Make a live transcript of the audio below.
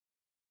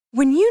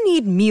When you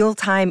need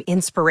mealtime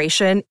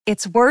inspiration,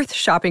 it's worth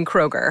shopping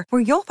Kroger,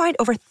 where you'll find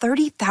over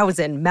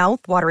 30,000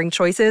 mouth-watering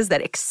choices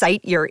that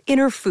excite your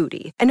inner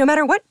foodie. And no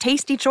matter what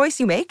tasty choice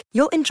you make,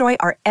 you'll enjoy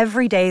our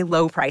everyday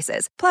low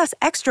prices, plus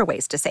extra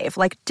ways to save,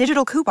 like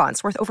digital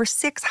coupons worth over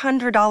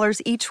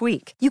 $600 each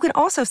week. You can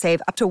also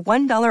save up to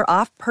 $1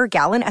 off per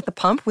gallon at the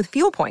pump with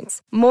fuel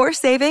points. More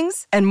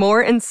savings and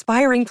more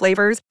inspiring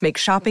flavors make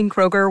shopping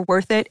Kroger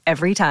worth it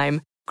every time.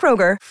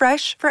 Kroger,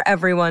 fresh for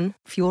everyone.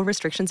 Fuel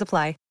restrictions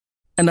apply.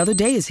 Another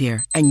day is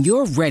here, and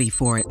you're ready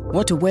for it.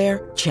 What to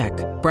wear? Check.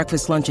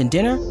 Breakfast, lunch, and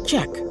dinner?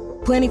 Check.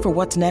 Planning for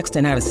what's next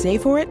and how to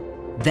save for it?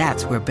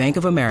 That's where Bank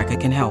of America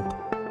can help.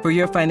 For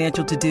your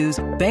financial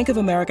to-dos, Bank of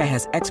America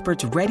has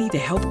experts ready to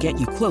help get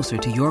you closer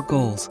to your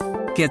goals.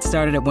 Get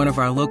started at one of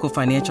our local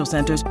financial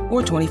centers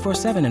or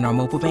 24/7 in our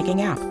mobile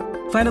banking app.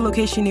 Find a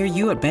location near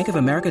you at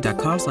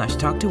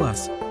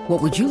bankofamerica.com/talktous.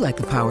 What would you like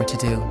the power to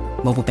do?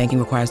 Mobile banking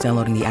requires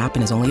downloading the app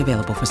and is only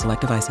available for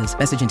select devices.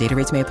 Message and data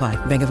rates may apply.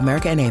 Bank of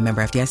America N.A.,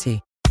 member FDIC.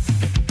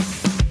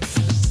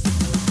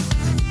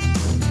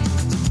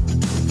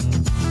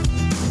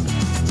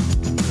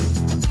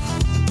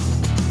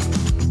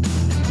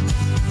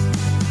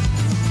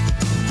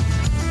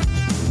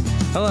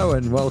 Hello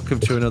and welcome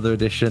to another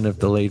edition of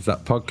the Leeds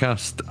That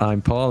Podcast.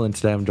 I'm Paul and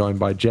today I'm joined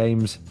by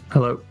James.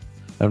 Hello.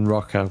 And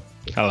Rocco.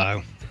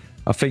 Hello.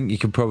 I think you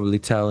can probably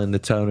tell in the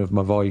tone of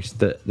my voice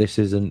that this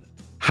isn't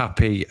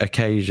happy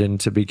occasion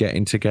to be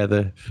getting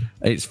together.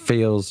 It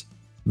feels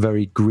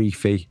very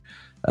griefy,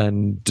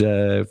 and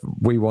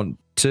we want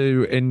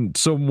to in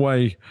some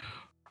way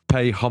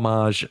pay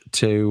homage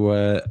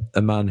to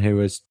a man who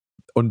has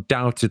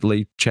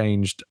undoubtedly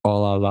changed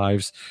all our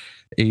lives.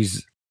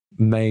 He's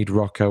made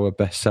Rocco a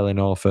best-selling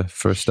author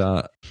for a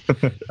start,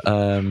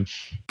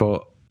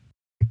 but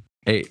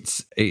it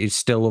is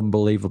still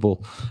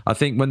unbelievable. I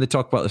think when they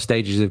talk about the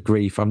stages of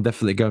grief, I'm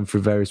definitely going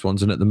through various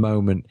ones, and at the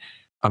moment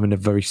I'm in a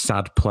very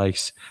sad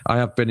place. I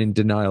have been in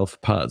denial for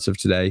parts of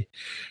today.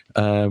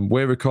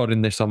 We're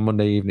recording this on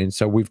Monday evening,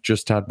 so we've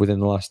just had within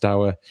the last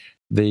hour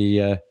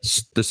the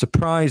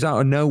surprise out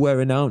of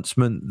nowhere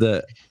announcement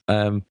that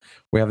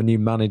we have a new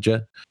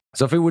manager.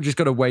 So I think we're just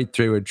going to wade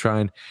through and try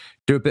and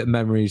do a bit of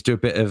memories, do a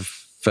bit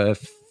of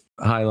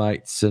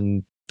highlights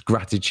and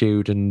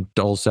gratitude, and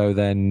also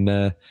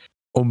then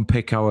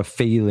unpick our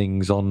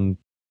feelings on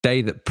a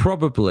day that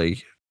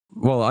probably,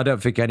 well, I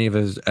don't think any of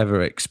us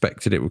ever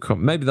expected it would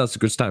come. Maybe that's a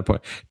good starting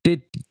point.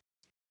 Did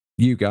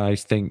you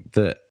guys think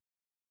that,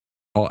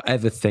 or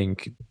ever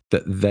think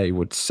that they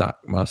would sack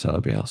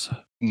Marcelo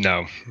Bielsa?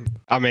 No.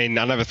 I mean,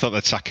 I never thought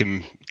they'd sack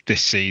him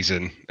this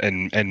season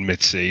and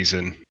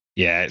mid-season.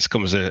 Yeah, it's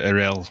come as a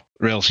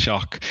real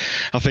shock.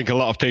 I think a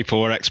lot of people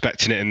were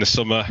expecting it in the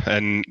summer,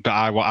 but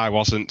I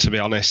wasn't, to be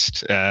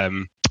honest.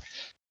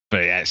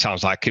 But yeah, it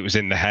sounds like it was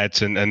in the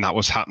head and that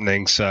was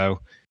happening.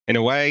 So in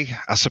a way,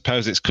 I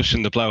suppose it's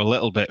cushioned the blow a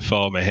little bit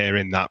for me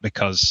hearing that,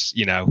 because,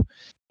 you know,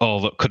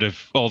 all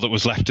that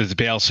was left of the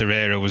Bielsa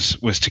era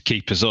was to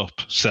keep us up.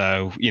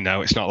 So, you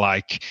know, it's not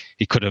like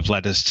he could have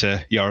led us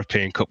to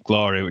European Cup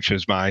glory, which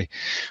was my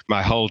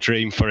whole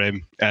dream for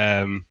him.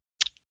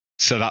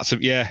 So that's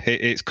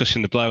it's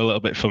cushioned the blow a little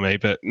bit for me,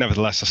 but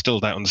nevertheless, I still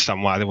don't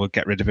understand why they would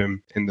get rid of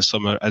him in the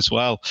summer as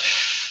well.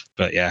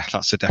 But yeah,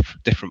 that's a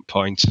different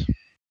point.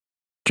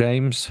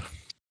 James?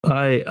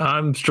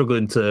 I'm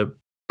struggling to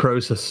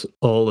process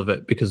all of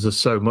it because there's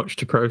so much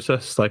to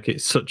process. Like,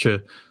 it's such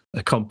a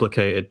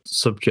complicated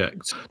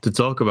subject to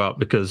talk about,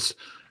 because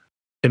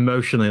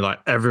emotionally, like,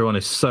 everyone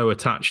is so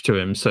attached to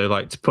him. So,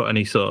 like, to put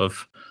any sort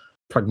of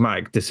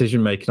pragmatic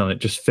decision making on it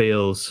just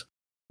feels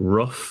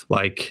rough.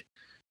 Like,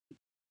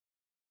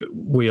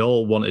 we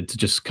all wanted to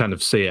just kind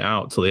of see it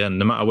out till the end,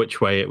 no matter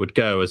which way it would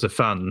go. As a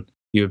fan,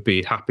 you would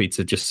be happy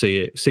to just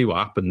see what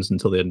happens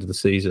until the end of the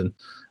season.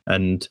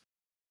 And,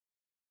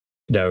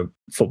 you know,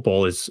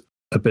 football is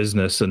a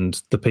business,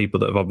 and the people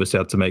that have obviously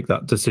had to make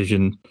that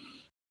decision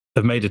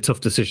have made a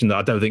tough decision that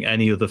I don't think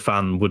any other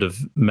fan would have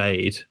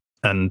made.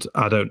 And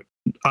I don't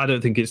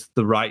think it's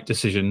the right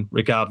decision,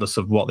 regardless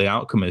of what the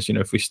outcome is, you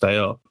know, if we stay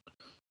up,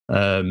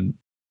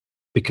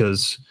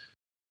 because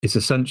it's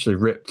essentially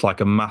ripped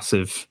like a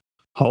massive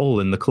hole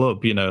in the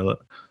club. You know,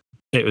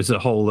 it was a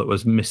hole that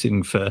was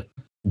missing for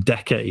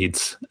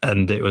decades,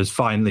 and it was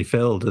finally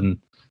filled, and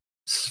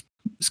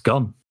it's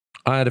gone.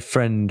 I had a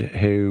friend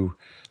who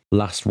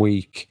last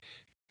week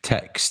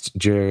text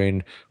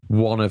during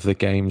one of the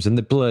games, and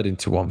they blurred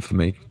into one for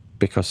me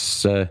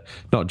because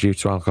not due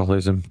to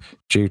alcoholism,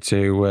 due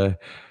to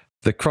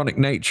the chronic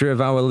nature of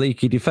our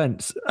leaky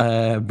defence,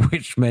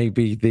 which may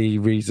be the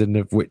reason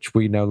of which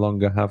we no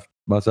longer have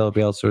Marcelo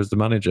Bielsa as the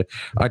manager.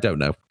 I don't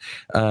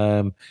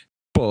know.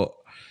 But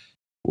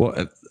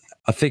what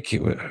I think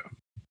it was,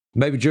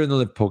 maybe during the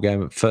Liverpool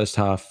game, first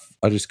half,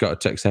 I just got a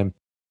text saying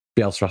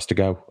Bielsa has to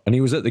go. And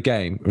he was at the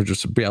game. It was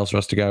just Bielsa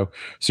has to go.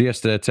 So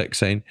yesterday, a text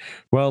saying,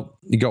 well,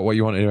 you got what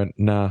you wanted. He went,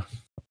 nah,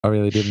 I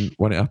really didn't.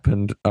 When it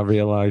happened, I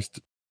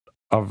realised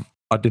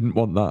I didn't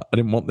want that. I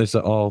didn't want this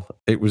at all.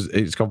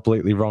 It's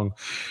completely wrong.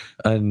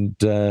 And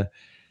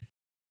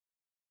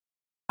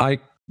I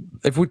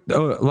if we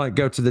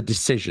go to the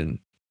decision,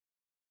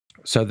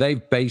 so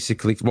they've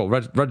basically,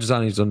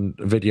 Radrizzani's on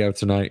video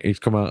tonight. He's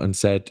come out and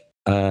said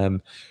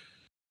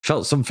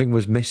felt something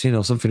was missing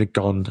or something had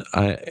gone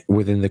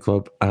within the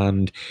club,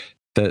 and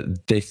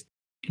that this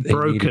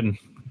broken.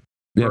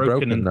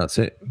 Broken. That's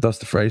it. That's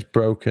the phrase,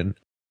 broken.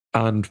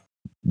 And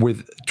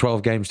with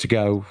 12 games to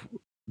go,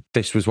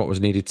 this was what was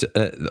needed.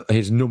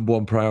 His number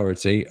one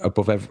priority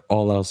above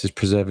all else is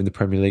preserving the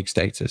Premier League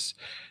status.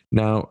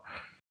 Now,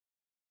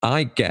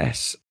 I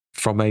guess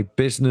from a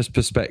business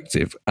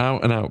perspective,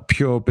 out and out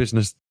pure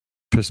business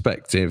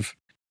perspective,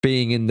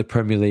 being in the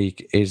Premier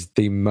League is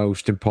the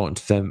most important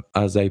to them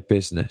as a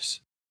business.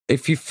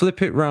 If you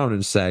flip it round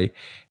and say,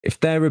 if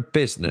they're a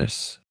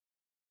business,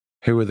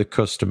 who are the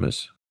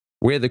customers?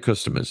 We're the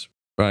customers,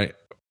 right?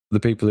 The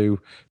people who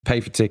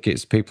pay for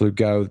tickets, the people who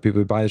go, the people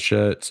who buy the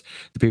shirts,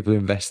 the people who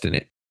invest in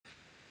it.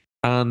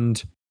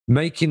 And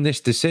making this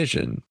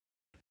decision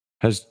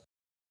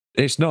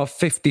it's not a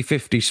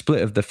 50-50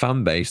 split of the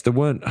fan base. There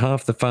weren't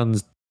half the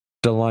fans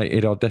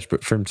delighted or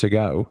desperate for him to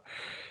go.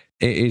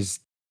 It is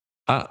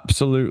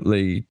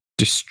absolutely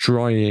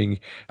destroying.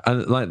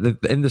 And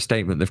in the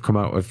statement, they've come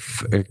out with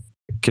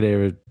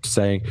Khedira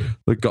saying,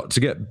 we've got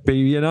to be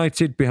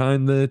united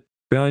behind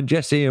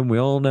Jesse, and we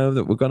all know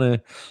that we're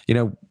going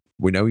to,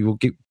 we know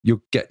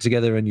you'll get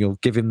together and you'll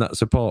give him that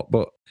support,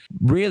 but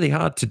really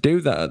hard to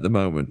do that at the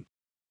moment.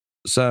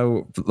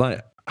 So,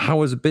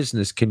 how as a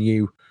business can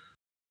you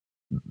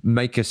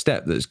make a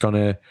step that's going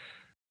to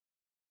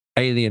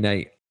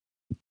alienate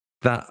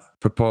that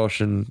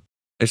proportion?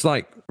 It's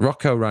like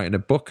Rocco writing a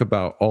book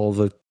about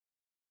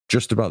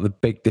just about the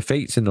big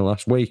defeats in the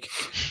last week.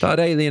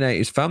 That'd alienate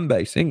his fan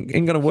base. Ain't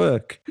going to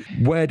work.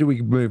 Where do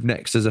we move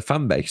next as a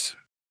fan base?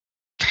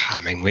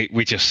 I mean,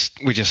 we just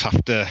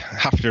have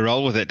to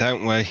roll with it,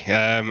 don't we?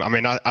 I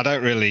mean, I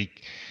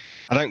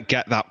don't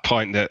get that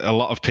point that a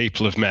lot of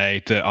people have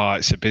made that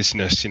it's a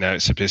business.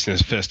 It's a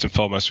business first and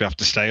foremost. We have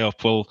to stay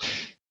up. Well,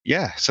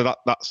 yeah. So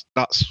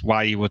that's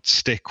why you would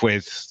stick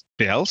with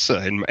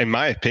Bielsa. In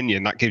my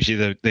opinion, that gives you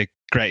the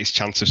greatest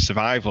chance of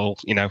survival.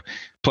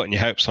 Putting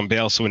your hopes on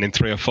Bielsa winning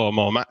 3 or 4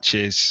 more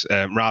matches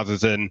rather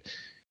than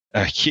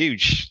a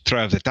huge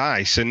throw of the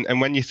dice.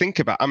 And when you think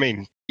about, I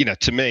mean,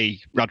 to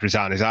me,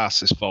 Radrizzani's arse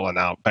has fallen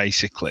out,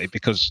 basically,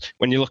 because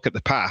when you look at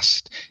the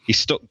past, he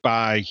stuck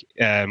by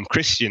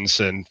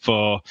Christensen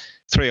for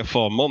 3 or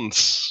 4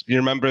 months. You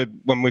remember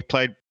when we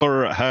played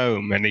Borough at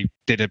home and he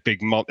did a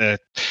big,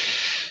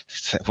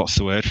 what's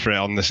the word for it,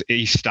 on the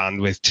East stand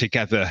with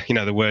together,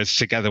 the words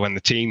together when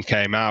the team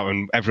came out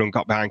and everyone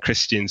got behind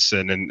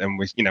Christensen and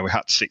we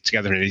had to stick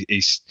together, and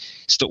he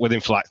stuck with him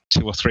for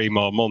 2 or 3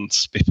 more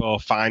months before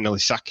finally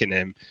sacking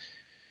him.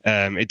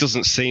 It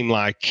doesn't seem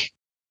like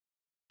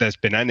there's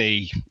been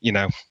any,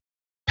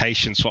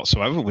 patience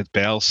whatsoever with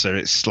Bielsa.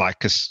 It's like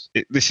this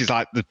is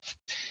like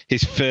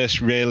his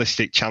first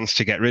realistic chance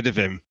to get rid of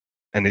him,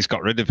 and he's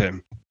got rid of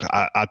him.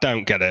 I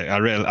don't get it.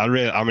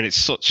 I mean, it's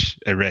such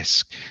a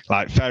risk.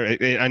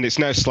 And it's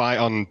no slight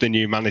on the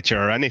new manager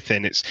or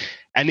anything. It's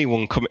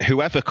anyone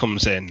whoever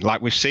comes in.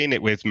 Like we've seen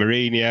it with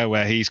Mourinho,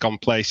 where he's gone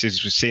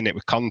places. We've seen it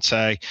with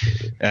Conte.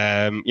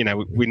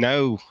 We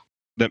know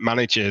that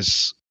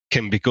managers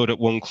can be good at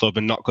one club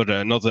and not good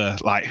at another.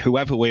 Like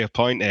whoever we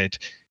appointed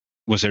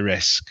was a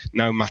risk,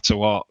 no matter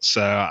what.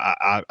 So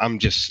I'm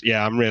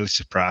really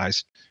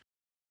surprised.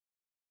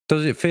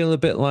 Does it feel a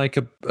bit like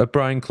a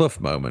Brian Clough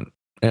moment?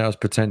 It has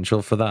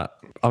potential for that.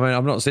 I mean,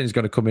 I'm not saying he's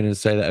going to come in and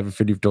say that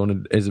everything you've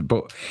done isn't,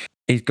 but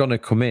he's going to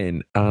come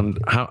in. And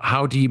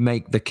how do you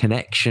make the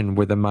connection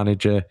with a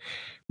manager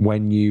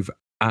when you've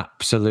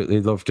absolutely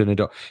loved and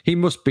adored? He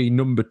must be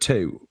number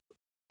 2,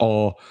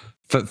 or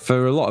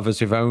for a lot of us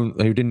who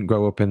didn't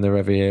grow up in the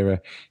Revie era,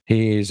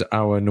 he is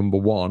our number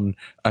 1,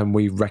 and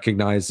we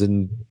recognise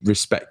and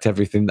respect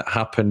everything that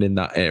happened in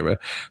that era.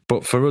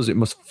 But for us, it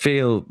must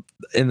feel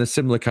in a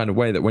similar kind of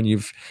way that when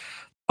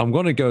I'm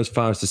going to go as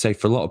far as to say,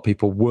 for a lot of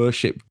people,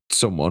 worship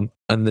someone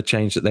and the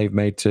change that they've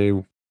made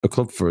to a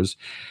club for us.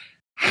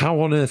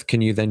 How on earth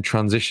can you then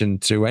transition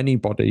to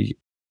anybody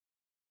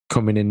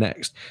coming in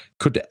next?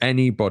 Could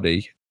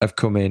anybody have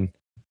come in,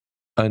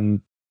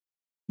 and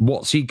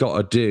what's he got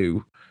to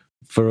do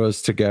for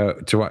us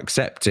to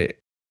accept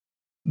it?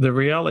 The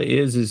reality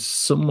is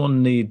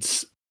someone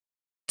needs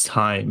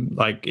time.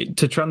 Like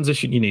to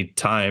transition, you need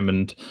time,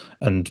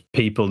 and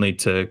people need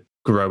to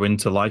grow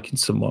into liking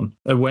someone.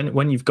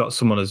 When you've got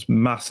someone as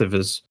massive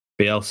as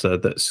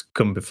Bielsa that's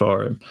come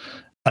before him,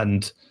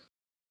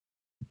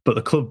 but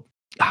the club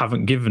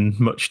haven't given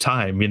much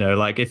time.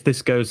 Like if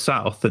this goes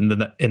south in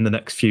the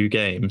next few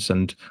games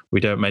and we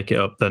don't make it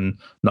up, then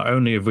not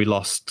only have we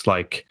lost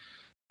like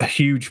a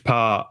huge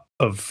part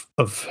of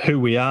who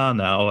we are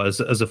now as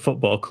a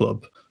football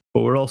club,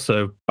 but we're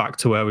also back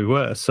to where we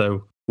were.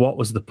 So what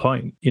was the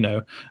point?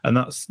 And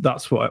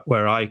that's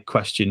where I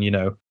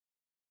question,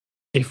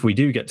 if we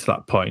do get to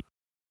that point,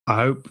 I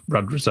hope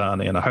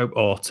Radrizzani and I hope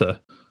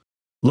Orta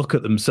look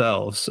at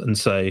themselves and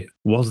say,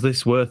 was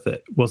this worth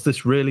it? Was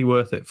this really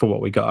worth it for what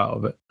we got out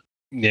of it?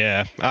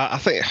 Yeah, I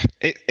think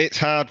it's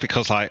hard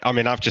because, like, I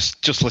mean, I've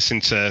just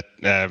listened to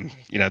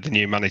the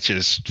new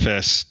manager's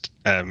first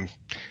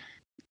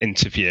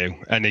interview,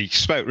 and he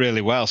spoke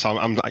really well. So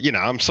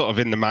I'm sort of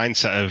in the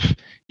mindset of,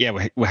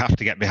 yeah, we have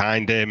to get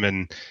behind him,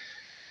 and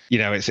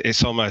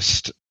it's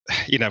almost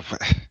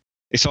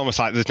it's almost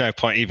like there's no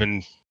point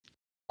even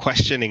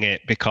questioning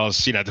it,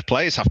 because the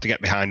players have to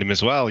get behind him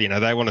as well.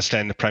 They want to stay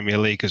in the Premier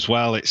League as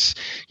well. It's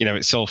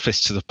it's all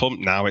fist to the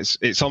pump now.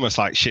 It's almost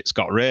like shit's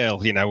got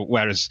real.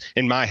 Whereas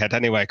in my head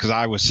anyway, because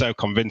I was so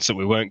convinced that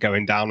we weren't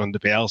going down under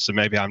Bielsa.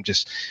 Maybe I'm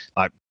just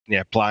like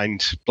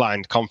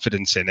blind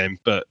confidence in him.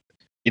 But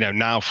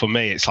now for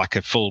me it's like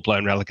a full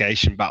blown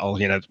relegation battle.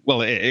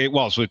 Well, it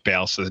was with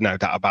Bielsa, there's no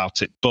doubt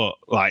about it. But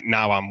like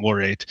now I'm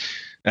worried,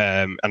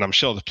 and I'm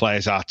sure the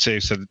players are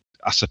too. So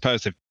I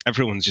suppose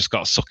everyone's just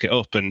got to suck it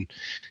up and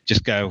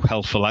just go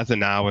hell for leather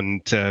now,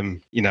 and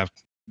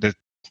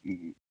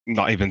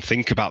not even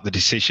think about the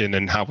decision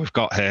and how we've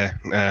got here.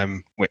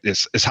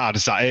 As hard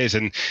as that is,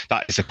 and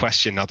that is a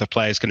question: are the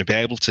players going to be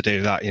able to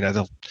do that?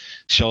 They'll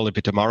surely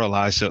be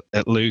demoralised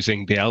at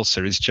losing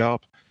Bielsa his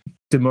job.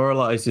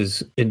 Demoralised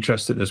is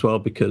interesting as well,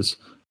 because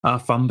our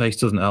fan base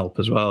doesn't help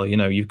as well.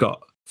 You've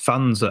got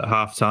fans at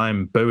half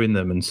time booing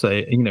them and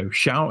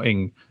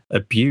shouting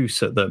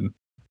abuse at them,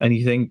 and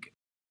you think,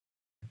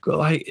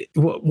 like,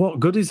 what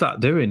good is that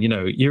doing?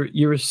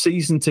 You're a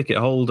season ticket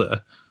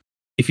holder.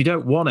 If you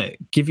don't want it,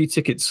 give your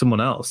ticket to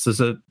someone else.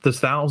 There's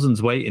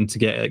thousands waiting to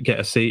get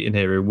a seat in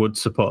here who would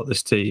support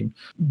this team.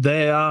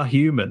 They are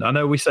human. I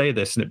know we say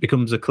this and it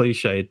becomes a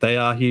cliche. They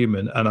are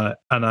human, and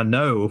I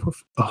know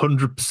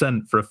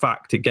 100% for a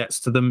fact it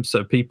gets to them.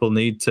 So people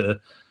need to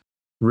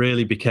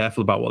really be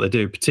careful about what they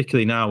do,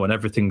 particularly now when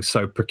everything's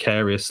so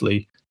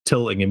precariously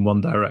tilting in one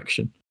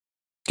direction.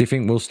 Do you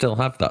think we'll still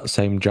have that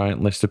same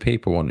giant list of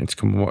people wanting to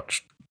come and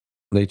watch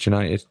Leeds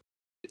United?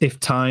 If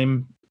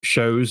time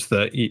shows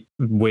that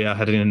we are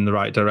heading in the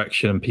right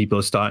direction and people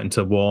are starting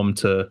to warm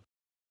to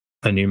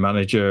a new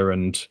manager,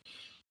 and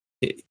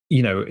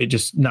it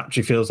just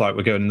naturally feels like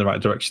we're going in the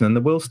right direction, then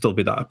there will still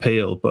be that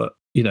appeal. But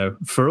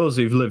for us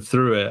who've lived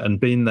through it and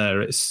been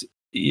there, it's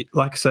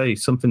like I say,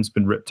 something's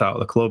been ripped out of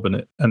the club,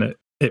 and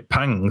it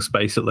pangs,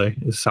 basically,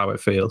 is how it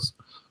feels.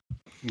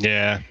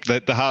 Yeah,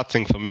 the hard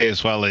thing for me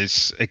as well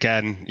is,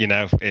 again,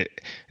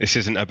 this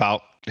isn't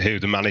about who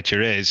the manager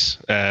is.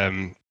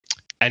 And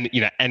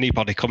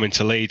anybody coming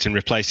to Leeds and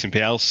replacing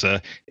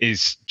Bielsa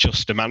is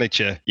just a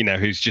manager,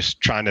 who's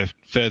just trying to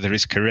further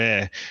his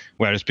career.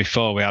 Whereas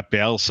before we had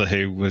Bielsa,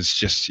 who was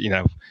just,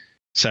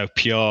 so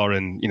pure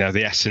and,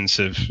 the essence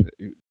of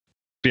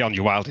beyond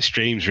your wildest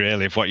dreams,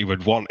 really, of what you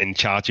would want in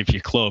charge of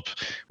your club.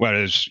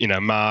 Whereas,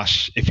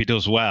 Marsch, if he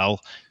does well,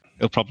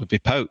 he'll probably be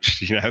poached,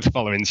 the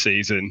following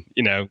season.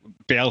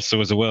 Bielsa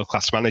was a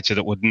world-class manager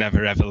that would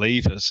never, ever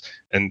leave us.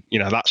 And,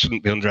 that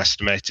shouldn't be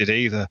underestimated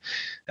either.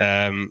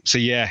 So,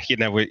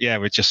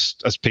 we're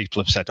just, as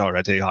people have said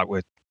already, like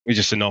we're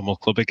just a normal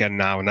club again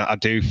now. And I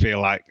do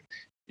feel like,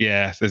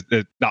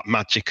 that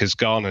magic has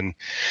gone. And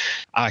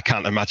I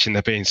can't imagine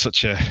there being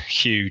such a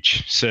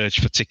huge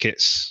surge for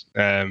tickets,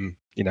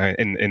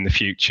 in the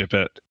future.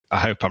 But I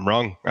hope I'm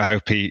wrong. I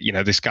hope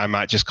this guy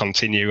might just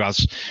continue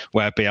as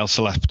where Bielsa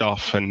left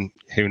off, and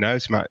who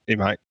knows, he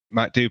might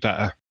do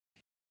better.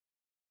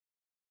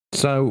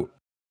 So,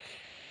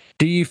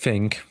 do you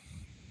think,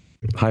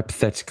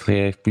 hypothetically,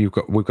 it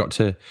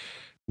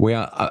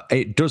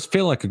does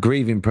feel like a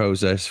grieving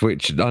process,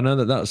 which I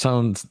know that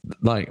sounds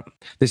like,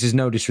 this is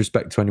no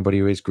disrespect to anybody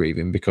who is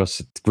grieving,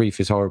 because grief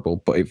is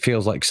horrible, but it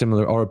feels like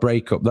similar, or a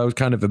breakup, those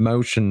kind of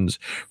emotions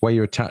where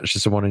you're attached to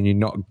someone and you're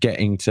not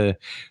getting to,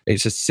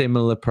 it's a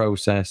similar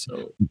process.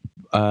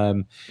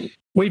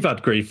 We've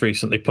had grief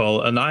recently,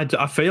 Paul, and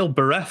I feel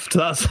bereft.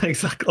 That's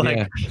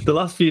exactly the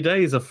last few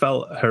days have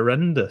felt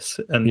horrendous.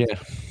 And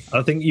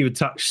I think you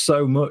attach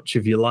so much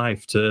of your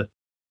life to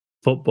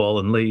football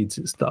and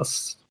Leeds.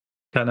 That's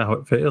kind of how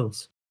it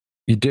feels.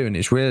 You do, and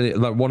it's really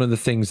like one of the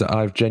things that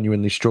I've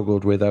genuinely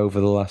struggled with over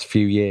the last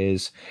few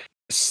years,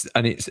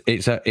 and it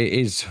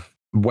is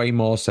way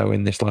more so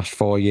in this last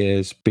 4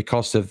 years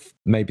because of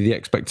maybe the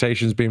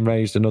expectations being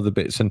raised and other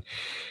bits, and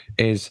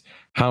is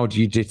how do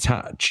you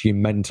detach your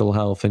mental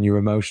health and your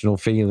emotional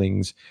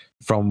feelings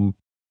from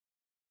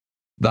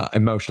that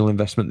emotional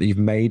investment that you've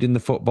made in the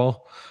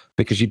football,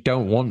 because you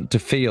don't want to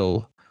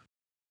feel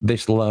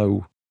this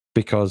low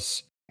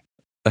because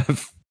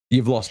of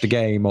you've lost a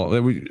game,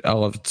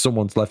 or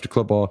someone's left a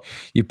club, or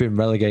you've been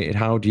relegated.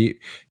 How do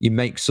you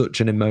make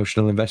such an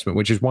emotional investment?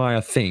 Which is why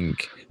I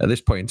think at this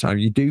point in time,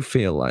 you do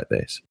feel like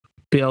this.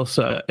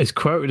 Bielsa is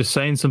quoted as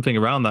saying something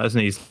around that,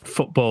 isn't he?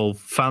 Football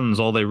fans,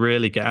 all they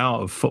really get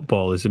out of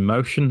football is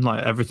emotion.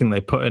 Like everything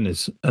they put in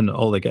is, and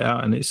all they get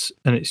out, and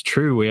it's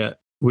true.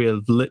 We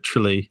are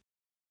literally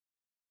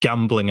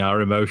gambling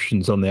our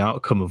emotions on the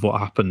outcome of what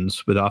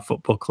happens with our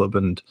football club,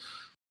 and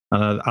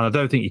I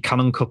don't think you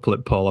can uncouple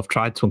it, Paul. I've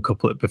tried to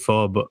uncouple it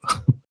before, but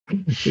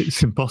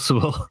it's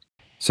impossible.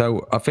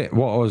 So I think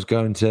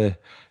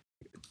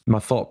my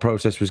thought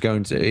process was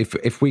going to,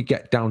 if we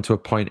get down to a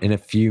point in a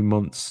few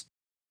months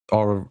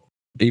or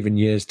even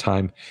years'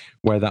 time,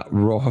 where that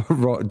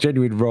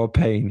genuine raw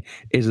pain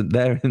isn't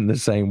there in the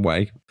same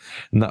way,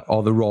 and that,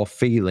 or the raw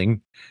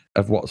feeling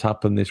of what's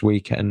happened this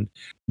weekend.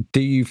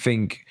 Do you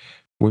think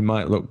we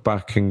might look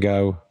back and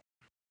go,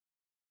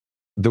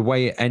 the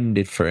way it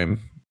ended for him,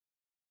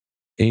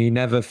 he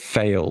never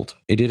failed.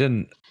 He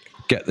didn't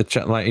get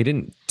the like, he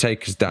didn't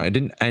take us down. He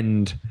didn't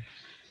end.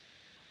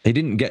 He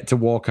didn't get to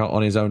walk out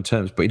on his own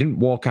terms, but he didn't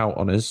walk out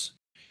on us,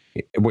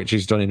 which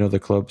he's done in other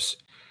clubs.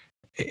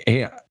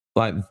 He,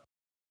 like,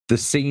 the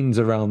scenes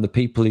around the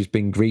people he's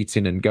been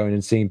greeting and going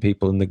and seeing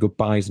people and the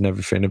goodbyes and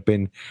everything have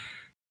been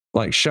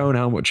like shown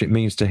how much it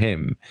means to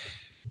him.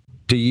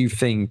 Do you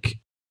think,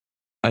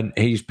 and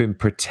he's been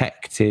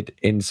protected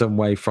in some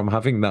way from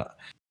having that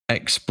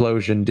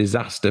explosion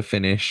disaster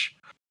finish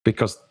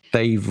because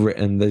they've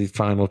written the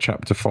final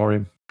chapter for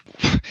him?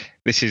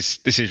 This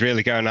is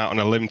really going out on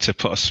a limb to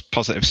put a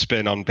positive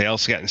spin on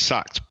Bielsa getting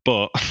sacked,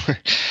 but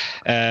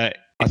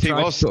I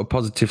tried to put a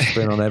positive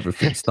spin on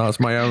everything. So that's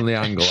my only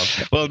angle.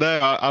 Well, no,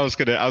 I was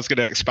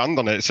gonna expand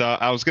on it. So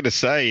I was gonna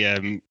say,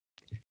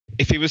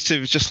 if he was to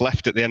have just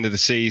left at the end of the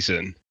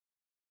season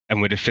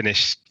and would have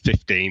finished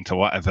 15th or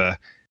whatever,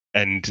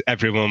 and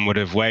everyone would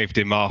have waved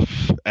him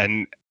off,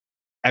 and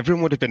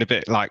everyone would have been a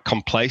bit like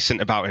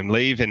complacent about him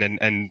leaving,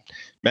 and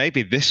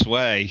maybe this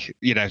way,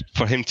 you know,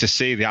 for him to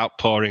see the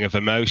outpouring of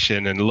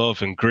emotion and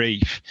love and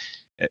grief,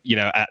 you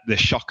know, at the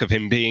shock of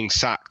him being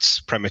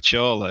sacked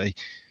prematurely.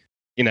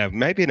 You know,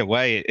 maybe in a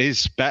way it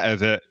is better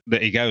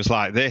that he goes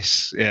like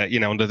this, you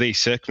know, under these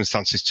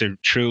circumstances, to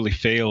truly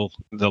feel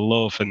the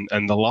love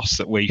and the loss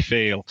that we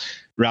feel,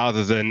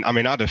 rather than, I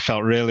mean, I'd have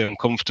felt really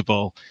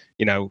uncomfortable,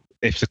 you know,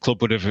 if the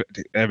club would have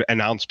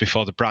announced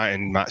before the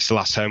Brighton match, the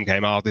last home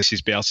game, oh, this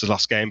is Bielsa's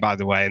last game, by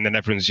the way, and then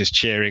everyone's just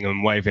cheering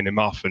and waving him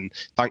off, and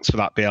thanks for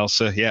that,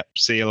 Bielsa. Yep,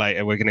 see you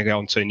later. We're going to go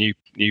on to a new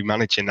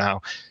manager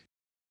now.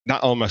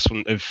 That almost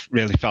wouldn't have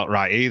really felt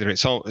right either.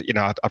 It's all, you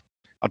know,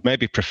 I'd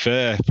maybe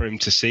prefer for him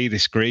to see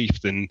this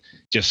grief than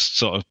just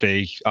sort of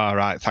be, all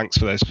right, thanks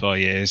for those 4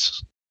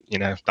 years. You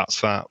know, that's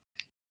that.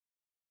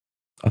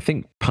 I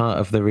think part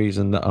of the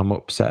reason that I'm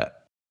upset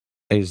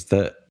is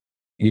that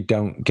you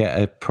don't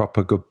get a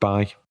proper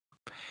goodbye.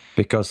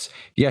 Because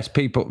yes,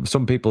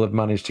 some people have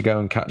managed to go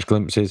and catch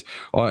glimpses,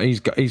 or he's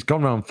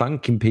gone around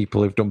thanking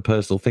people who've done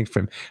personal things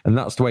for him, and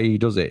that's the way he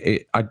does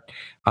it.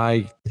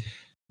 I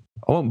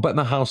won't bet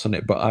my house on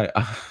it, but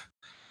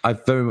I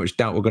very much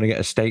doubt we're going to get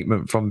a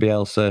statement from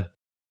Bielsa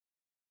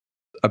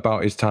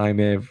about his time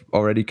here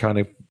already. Kind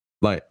of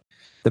like,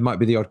 there might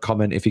be the odd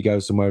comment if he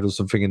goes somewhere or does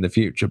something in the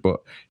future, but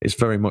it's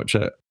very much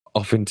a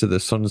off into the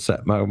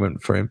sunset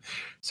moment for him.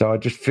 So I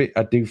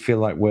do feel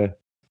like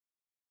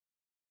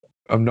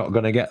I'm not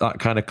going to get that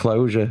kind of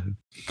closure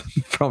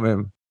from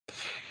him.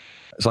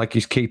 It's like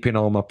he's keeping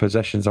all my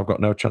possessions. I've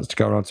got no chance to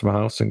go around to my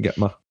house and get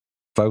my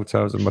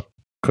photos and my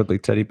cuddly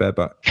teddy bear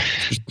back.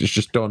 It's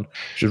just done.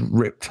 Just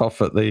ripped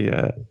off at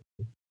the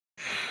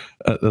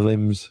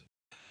limbs.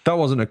 That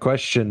wasn't a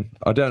question.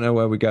 I don't know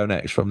where we go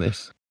next from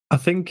this. I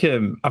think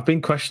I've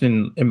been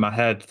questioning in my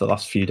head the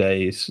last few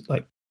days,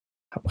 like,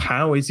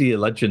 how is he a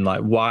legend?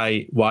 Like,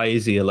 why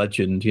is he a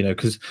legend? You know,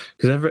 because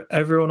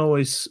everyone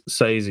always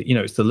says, you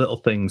know, it's the little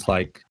things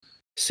like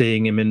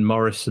seeing him in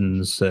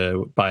Morrison's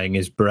buying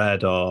his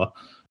bread, or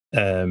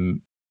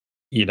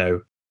you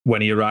know,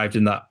 when he arrived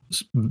in that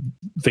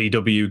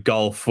VW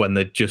Golf when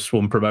they'd just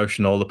won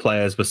promotion, all the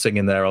players were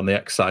singing there on the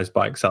exercise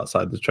bikes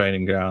outside the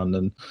training ground,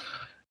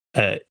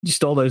 and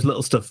just all those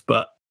little stuff.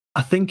 But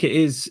I think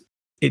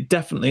it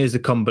definitely is a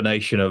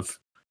combination of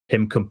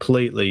him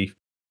completely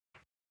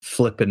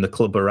flipping the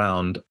club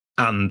around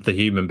and the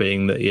human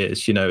being that he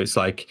is. You know, it's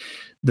like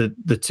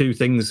the two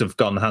things have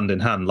gone hand in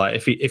hand.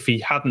 Like, if he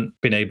hadn't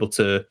been able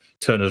to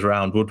turn us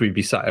around, would we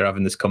be sat here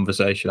having this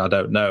conversation? I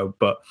don't know,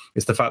 but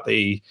it's the fact that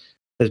he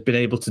has been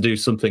able to do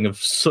something of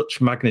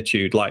such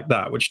magnitude like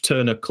that, which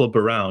turn a club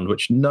around,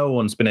 which no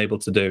one's been able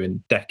to do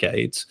in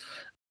decades.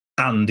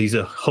 And he's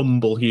a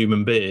humble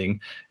human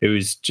being who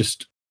is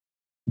just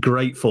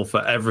grateful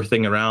for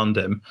everything around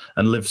him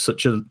and lives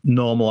such a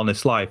normal,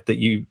 honest life that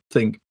you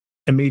think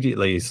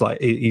immediately it's like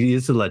he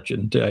is a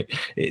legend.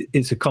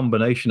 It's a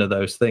combination of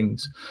those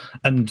things.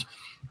 And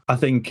I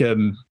think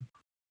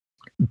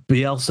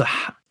Bielsa,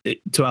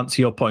 to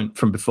answer your point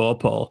from before,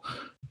 Paul,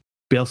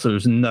 Bielsa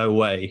has no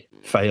way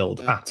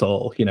failed at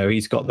all. You know,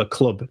 he's got the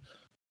club.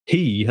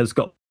 He has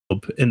got the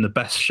club in the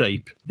best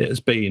shape it has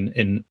been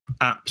in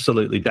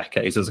absolutely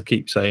decades, as I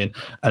keep saying.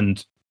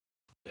 And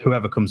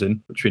whoever comes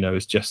in, which we know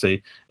is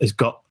Jesse, has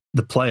got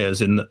the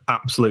players in the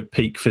absolute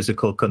peak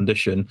physical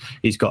condition.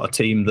 He's got a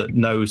team that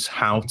knows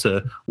how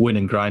to win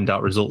and grind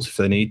out results if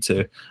they need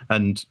to.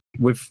 And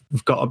we've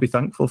got to be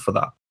thankful for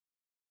that.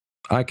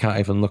 I can't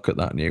even look at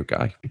that new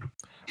guy.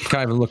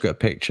 Can't even look at a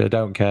picture.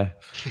 Don't care.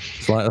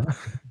 It's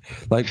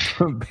like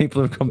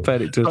people have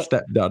compared it to a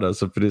stepdad or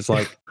something. It's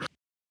like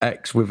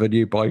ex with a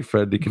new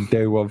boyfriend. He can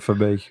do one for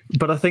me.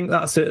 But I think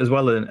that's it as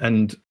well.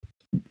 And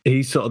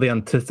he's sort of the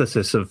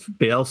antithesis of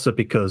Bielsa,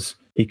 because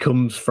he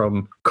comes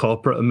from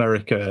corporate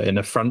America in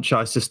a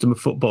franchise system of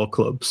football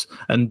clubs,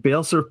 and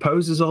Bielsa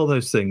opposes all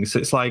those things.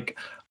 It's like,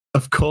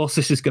 of course,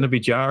 this is going to be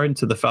jarring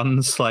to the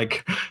fans.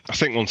 Like, I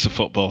think once the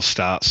football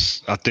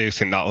starts, I do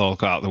think that'll all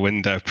go out the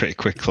window pretty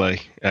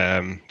quickly.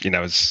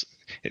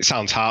 It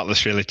sounds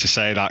heartless, really, to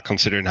say that,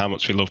 considering how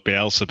much we love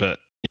Bielsa, but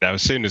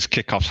as soon as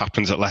kickoff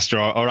happens at Leicester,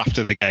 or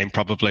after the game,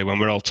 probably when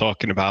we're all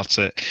talking about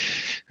it.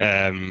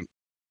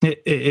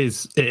 It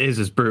is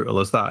as brutal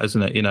as that,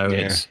 isn't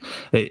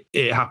it?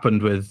 It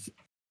happened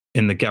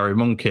in the Gary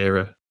Monk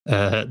era,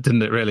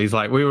 didn't it? Really, it's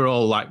like we were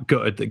all like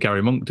gutted that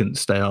Gary Monk didn't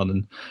stay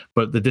on,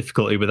 but the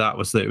difficulty with that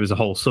was that it was a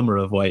whole summer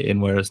of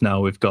waiting, whereas now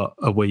we've got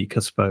a week,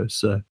 I suppose.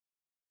 So,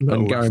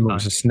 and Gary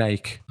Monk's a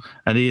snake,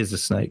 and he is a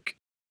snake.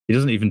 He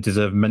doesn't even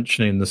deserve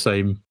mentioning in the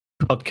same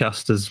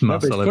podcast as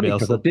Marcelo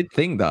Bielsa. I did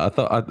think that.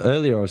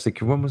 Earlier I was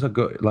thinking, when was I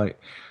gutted? Like,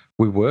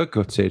 we were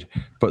gutted,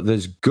 but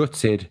there's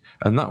gutted,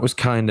 and that was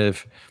kind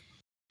of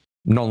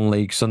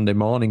non-league Sunday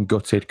morning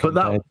gutted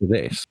compared to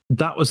this.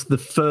 That was the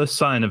first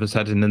sign of us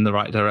heading in the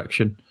right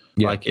direction,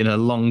 like in a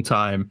long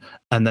time.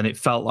 And then it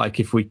felt like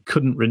if we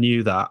couldn't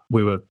renew that,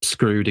 we were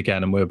screwed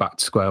again and we were back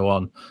to square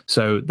one.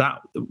 So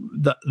that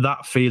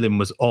feeling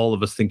was all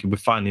of us thinking we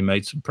finally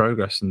made some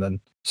progress. And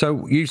then,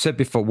 so you said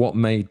before, what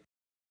made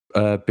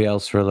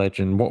Bielsa a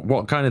legend?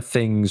 What kind of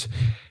things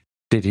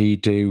did he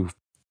do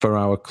for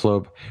our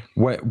club?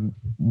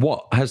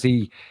 What has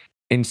he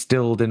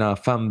instilled in our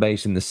fan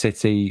base in the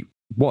city?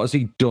 What has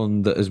he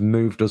done that has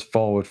moved us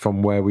forward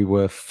from where we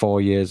were 4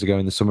 years ago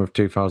in the summer of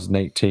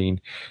 2018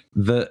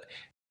 that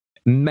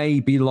may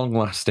be long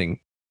lasting?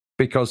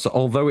 Because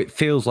although it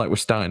feels like we're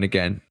starting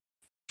again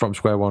from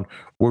square one,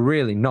 we're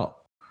really not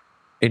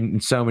in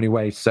so many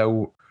ways.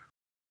 So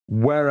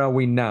where are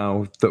we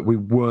now that we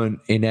weren't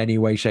in any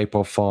way, shape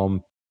or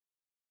form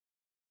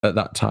at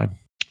that time?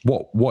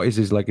 What is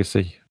his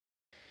legacy?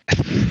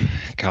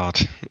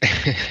 God.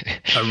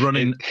 a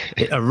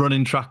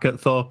running track at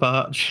Thorpe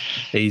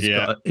Arch.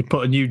 He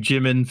put a new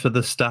gym in for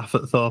the staff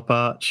at Thorpe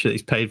Arch that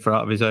he's paid for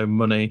out of his own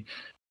money.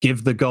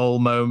 Give the goal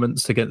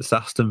moments against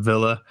Aston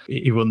Villa.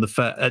 He won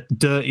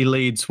Dirty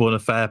Leeds won a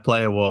Fair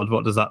Play Award.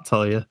 What does that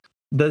tell you?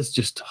 There's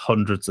just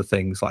hundreds of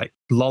things, like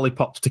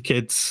lollipops to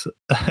kids,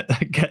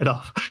 getting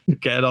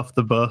off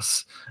the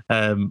bus,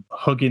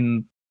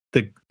 hugging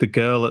the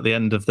girl at the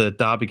end of the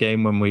Derby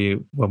game when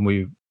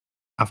we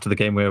after the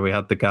game where we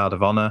had the Guard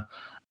of Honour,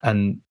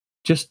 and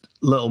just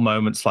little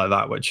moments like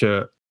that which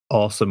are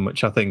awesome,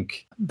 which I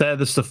think they're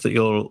the stuff that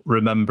you'll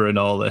remember in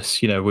all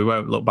this. We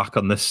won't look back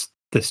on this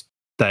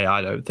day,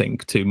 I don't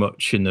think, too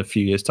much in a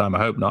few years' time. I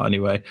hope not,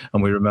 anyway.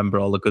 And we remember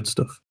all the good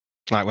stuff.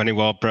 Like when he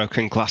wore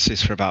broken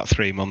glasses for about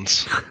 3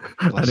 months.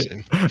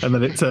 And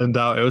then it turned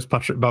out it was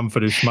Patrick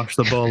Bamford who smashed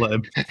the ball at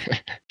him. I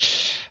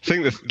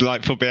think that,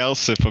 like, for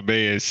Bielsa, for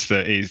me, is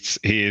that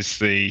he is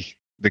the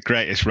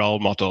greatest role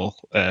model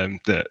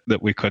that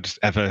we could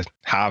ever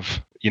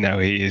have.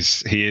 He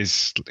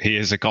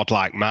is a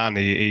godlike man.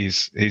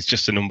 He's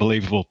just an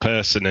unbelievable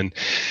person. And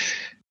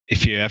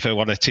if you ever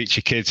want to teach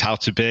your kids how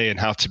to be and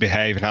how to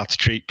behave and how to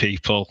treat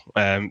people,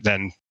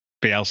 then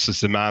Bielsa's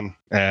the man.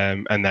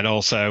 And then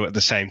also at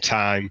the same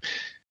time,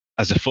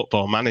 as a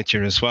football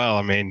manager as well.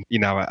 I mean,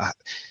 I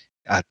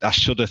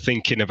shudder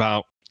thinking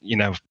about,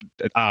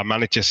 our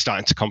managers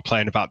starting to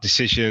complain about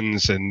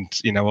decisions and,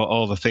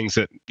 all the things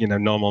that,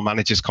 normal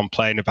managers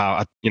complain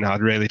about. I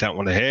really don't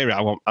want to hear it.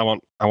 I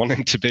want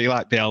him to be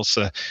like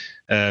Bielsa.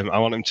 I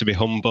want him to be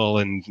humble,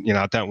 and,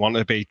 I don't want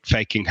to be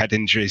faking head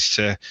injuries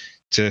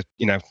to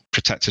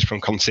protect us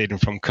from conceding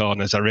from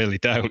corners. I really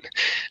don't.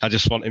 I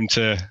just want him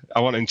to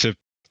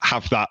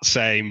have that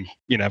same,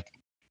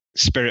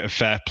 spirit of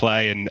fair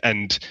play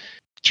and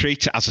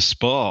treat it as a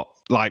sport.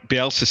 Like,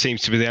 Bielsa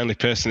seems to be the only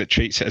person that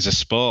treats it as a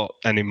sport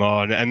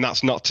anymore. And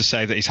that's not to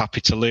say that he's happy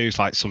to lose,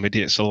 like some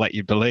idiots will let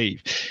you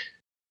believe.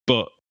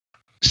 But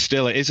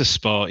still, it is a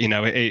sport.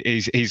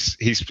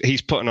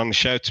 He's putting on a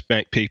show to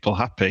make people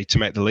happy, to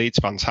make the Leeds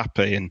fans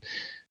happy. And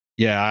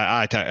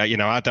I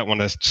don't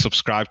want to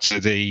subscribe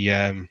to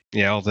the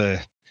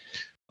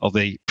all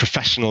the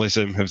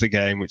professionalism of the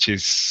game, which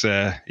is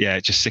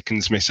it just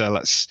sickens me.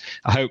 So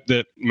I hope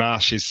that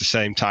Marsch is the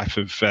same type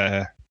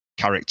of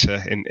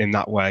character in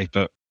that way.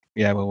 But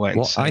we'll wait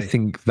and see. I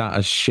think that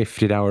has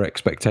shifted our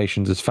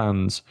expectations as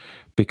fans,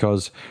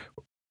 because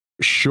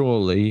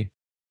surely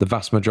the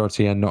vast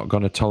majority are not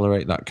going to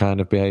tolerate that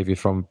kind of behaviour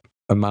from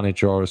a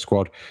manager or a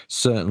squad.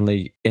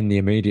 Certainly in the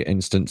immediate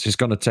instance, it's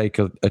going to take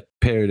a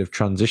period of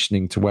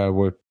transitioning to where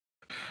we're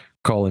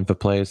calling for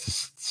players to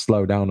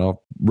slow down or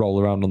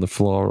roll around on the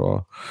floor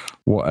or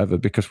whatever,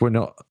 because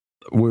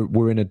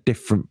we're in a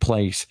different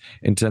place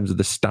in terms of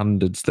the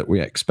standards that we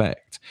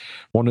expect.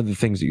 One of the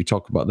things that you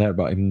talk about there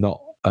about him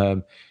not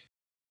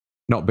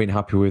being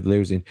happy with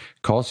losing,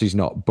 of course he's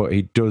not, but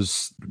he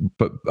does.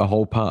 But a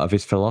whole part of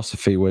his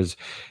philosophy was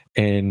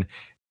in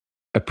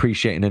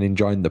appreciating and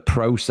enjoying the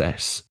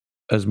process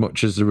as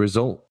much as the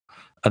result,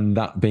 and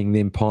that being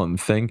the important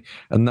thing.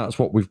 And that's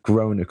what we've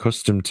grown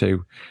accustomed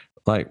to.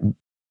 Like,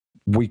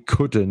 we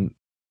couldn't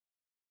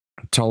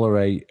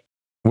tolerate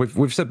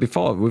We've said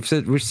before, we've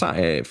sat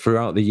here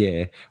throughout the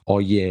year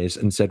or years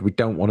and said we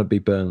don't want to be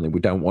Burnley, we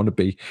don't want to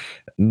be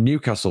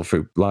Newcastle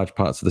through large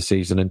parts of the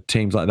season and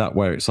teams like that,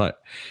 where it's like,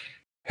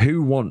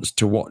 who wants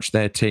to watch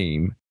their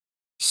team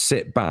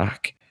sit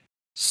back,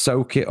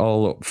 soak it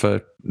all up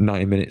for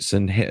 90 minutes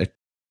and hit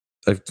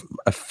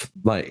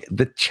like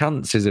the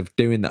chances of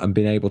doing that and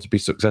being able to be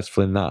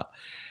successful in that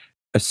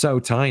are so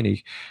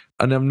tiny.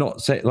 And I'm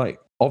not saying, like,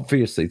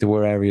 obviously there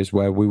were areas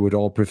where we would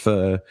all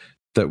prefer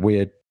that we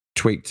had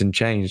tweaked and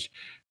changed,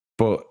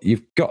 but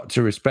you've got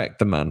to respect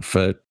the man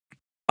for,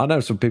 I know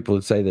some people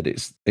would say that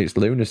it's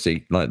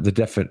lunacy, like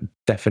the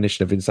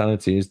definition of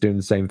insanity is doing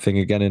the same thing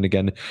again and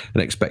again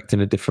and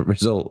expecting a different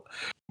result.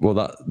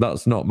 Well,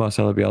 that's not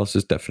Marcelo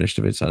Bielsa's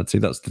definition of insanity.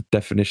 That's the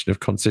definition of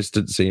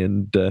consistency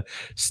and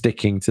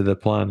sticking to the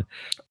plan.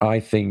 I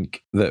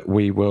think that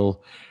we're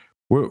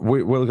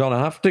going to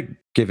have to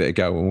give it a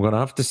go, and we're going to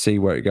have to see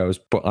where it goes.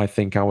 But I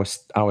think our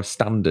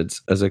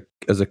standards as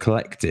a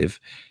collective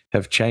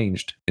have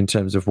changed in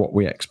terms of what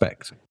we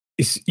expect.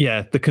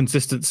 The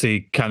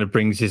consistency kind of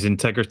brings his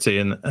integrity,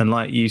 and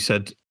like you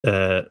said,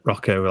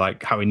 Rocco,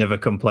 like how he never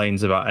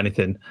complains about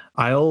anything.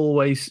 I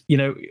always,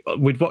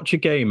 we'd watch a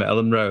game at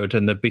Ellen Road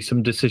and there'd be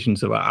some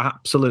decisions that were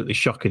absolutely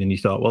shocking, and you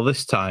thought, well,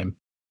 this time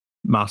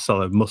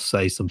Marcelo must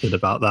say something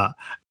about that.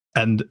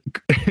 And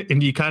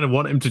you kind of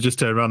want him to just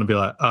turn around and be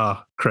like,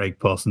 Craig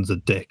Pawson's a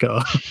dick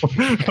or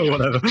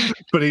whatever.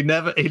 But he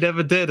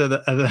never did.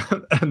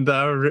 And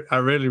I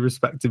really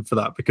respect him for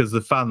that, because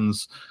the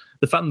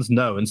fans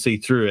know and see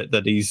through it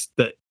that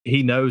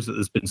he knows that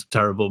there's been some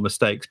terrible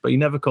mistakes, but he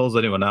never calls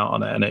anyone out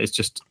on it. And it's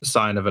just a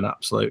sign of an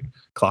absolute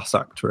class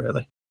act,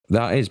 really.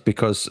 That is,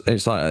 because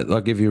it's like, I'll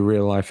give you a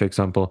real life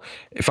example.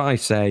 If I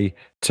say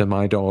to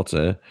my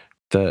daughter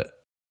that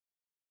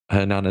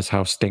her nana's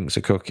house stinks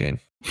of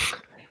cooking,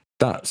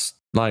 that's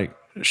like,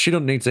 she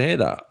doesn't need to hear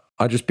that.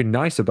 I just be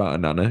nice about her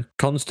nana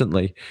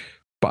constantly,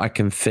 but I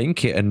can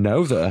think it and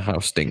know that her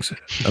house stinks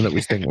and that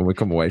we stink when we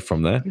come away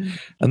from there.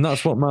 And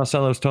that's what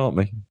Marcelo's taught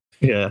me.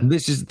 Yeah,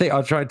 this is the thing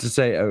I tried to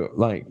say.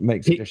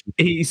 Make suggestions.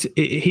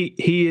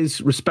 He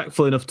is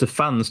respectful enough to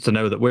fans to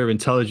know that we're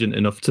intelligent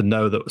enough to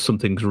know that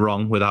something's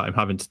wrong without him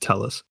having to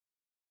tell us.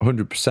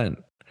 100%.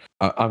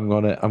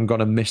 I'm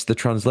gonna miss the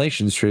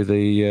translations through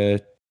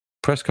the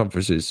press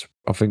conferences.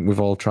 I think we've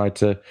all tried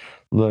to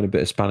learn a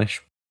bit of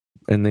Spanish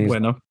in these.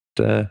 Bueno.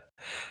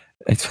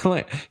 It's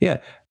like, yeah.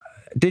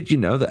 Did you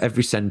know that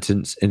every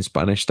sentence in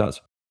Spanish starts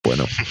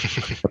bueno?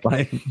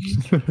 Like,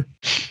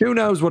 who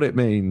knows what it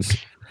means?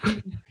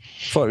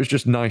 Thought it was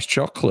just nice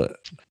chocolate.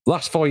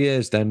 Last 4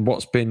 years, then,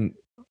 what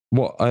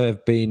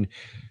have been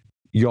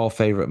your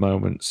favourite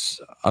moments?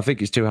 I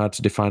think it's too hard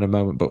to define a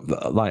moment,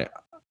 but like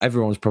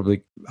everyone's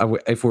probably,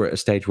 if we're at a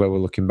stage where we're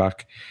looking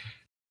back,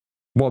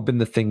 what have been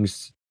the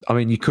things? I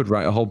mean, you could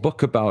write a whole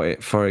book about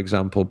it, for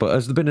example, but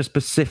has there been a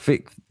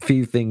specific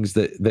few things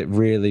that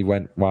really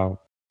went, wow,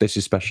 this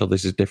is special,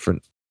 this is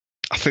different?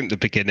 I think the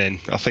beginning.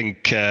 I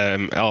think,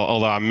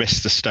 although I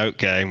missed the Stoke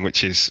game,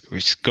 which is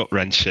gut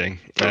wrenching.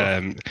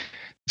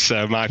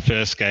 So my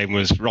first game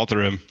was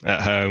Rotherham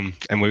at home,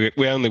 and we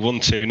only won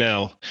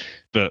 2-0.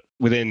 But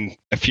within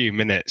a few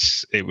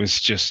minutes, it was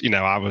just,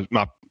 I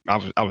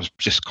was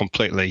just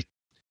completely,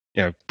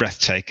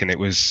 breathtaking. It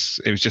was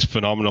just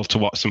phenomenal to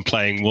watch them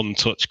playing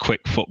one-touch,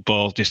 quick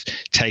football, just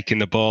taking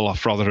the ball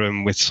off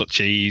Rotherham with such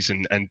ease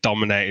and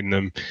dominating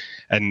them.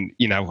 And,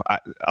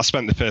 I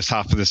spent the first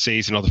half of the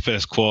season, or the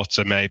first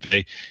quarter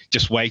maybe,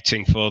 just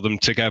waiting for them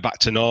to go back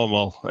to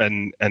normal.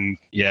 And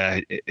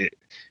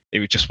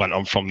it just went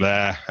on from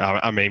there.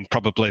 I mean,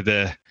 probably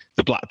the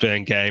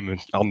Blackburn game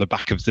on the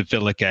back of the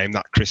Villa game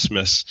that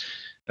Christmas,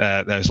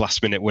 those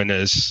last-minute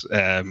winners.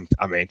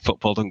 I mean,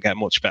 football doesn't get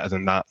much better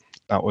than that.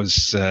 That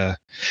was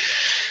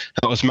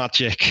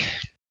magic.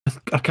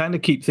 I kind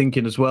of keep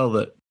thinking as well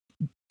that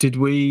did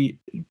we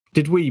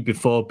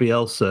before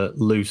Bielsa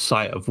lose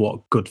sight of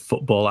what good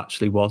football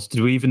actually was? Did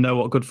we even know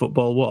what good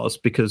football was?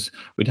 Because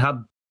we'd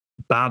had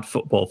bad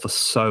football for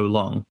so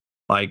long.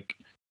 Like,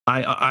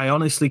 I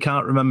honestly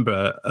can't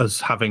remember us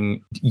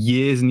having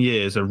years and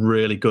years of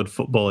really good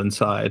football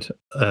inside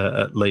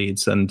at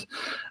Leeds, and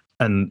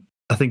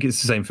I think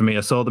it's the same for me.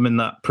 I saw them in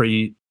that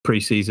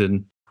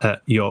pre-season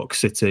at York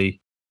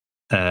City,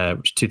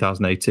 which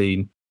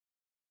 2018,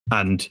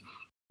 and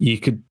you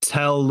could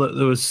tell that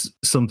there was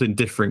something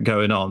different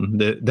going on.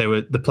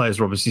 The players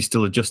were obviously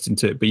still adjusting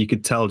to it, but you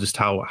could tell just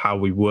how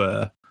we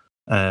were,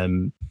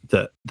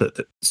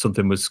 that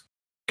something was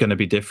going to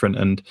be different.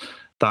 And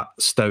that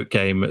Stoke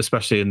game,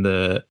 especially in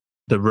the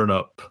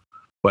run-up,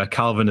 where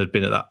Calvin had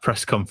been at that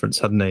press conference,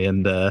 hadn't he?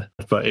 And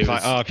but it was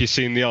like, have you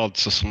seen the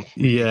odds or something?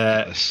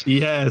 Yeah,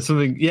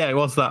 something. Yeah, it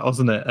was that,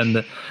 wasn't it?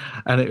 And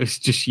it was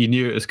just, you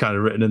knew it was kind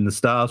of written in the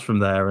stars from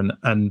there.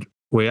 And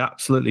we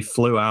absolutely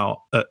flew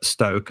out at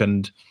Stoke.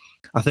 And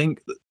I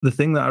think the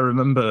thing that I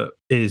remember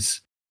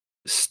is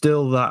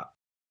still that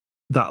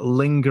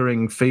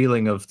lingering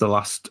feeling of the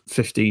last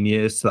 15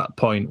 years to that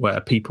point, where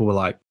people were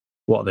like,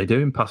 what are they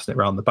doing passing it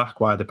around the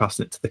back? Why are they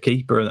passing it to the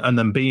keeper? And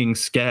then being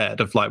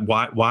scared of like,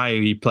 why are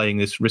you playing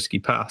this risky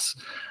pass?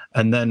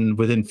 And then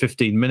within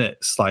 15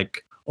 minutes,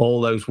 like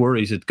all those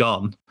worries had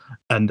gone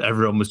and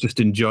everyone was just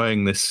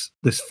enjoying this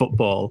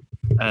football.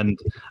 And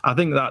I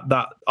think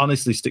that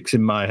honestly sticks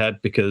in my head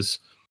because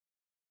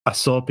I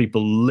saw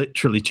people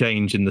literally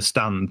change in the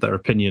stand their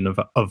opinion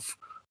of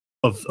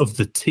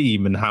the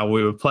team and how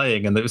we were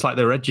playing. And it was like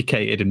they were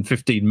educated in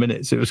 15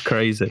 minutes. It was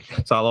crazy.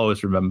 So I'll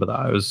always remember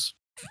that. It was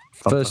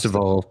fantastic. First of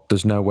all,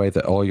 there's no way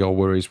that all your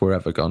worries were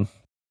ever gone.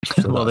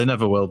 So well, they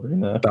never will be.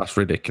 No. That's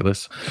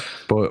ridiculous.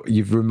 But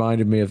you've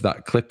reminded me of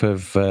that clip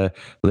of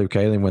Luke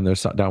Ayling when they were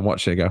sat down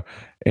watching it go,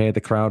 the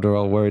crowd are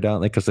all worried,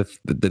 aren't they? Because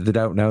they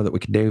don't know that we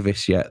can do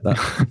this yet. That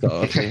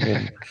sort of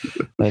thing.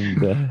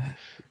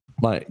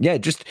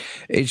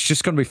 It's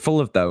just going to be full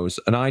of those.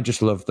 And I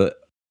just love that.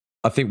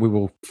 I think we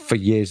will, for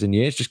years and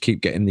years, just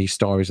keep getting these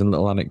stories and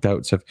little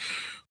anecdotes of,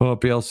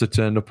 Bielsa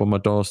turned up on my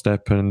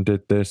doorstep and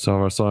did this,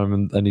 or I saw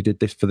him and he did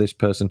this for this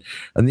person.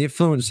 And the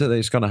influence that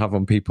it's going to have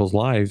on people's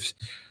lives.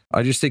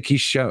 I just think he's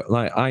shown,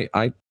 like,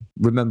 I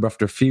remember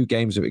after a few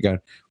games of it going,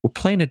 we're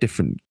playing a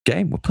different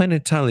game. We're playing an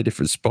entirely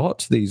different sport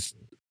to these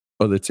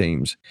other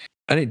teams.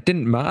 And it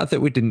didn't matter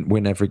that we didn't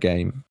win every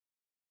game.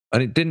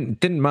 And it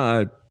didn't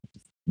matter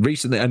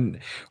recently. And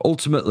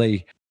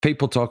ultimately,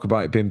 people talk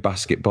about it being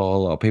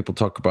basketball, or people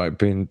talk about it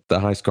being the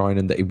high scoring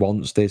and that he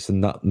wants this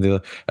and that and the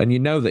other. And you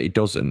know that he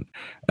doesn't,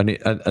 and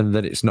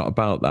that it's not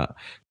about that.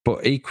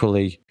 But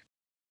equally,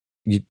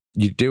 you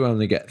do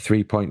only get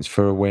 3 points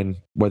for a win,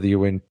 whether you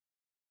win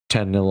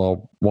 10-0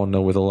 or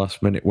 1-0 with a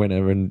last-minute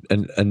winner. And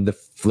the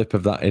flip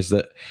of that is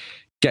that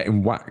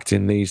getting whacked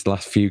in these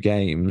last few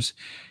games,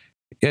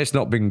 it's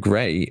not been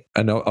great.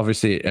 And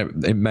obviously,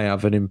 it may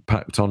have an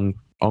impact on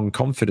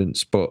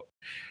confidence. But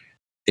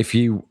if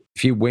you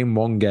win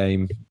one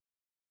game,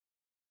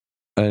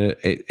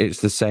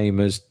 it's the same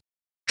as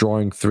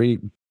drawing 3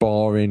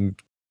 boring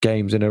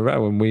games in a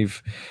row, and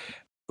we've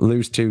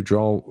lose 2,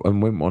 draw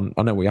and win 1.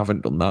 I know we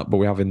haven't done that, but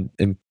we have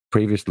in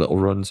previous little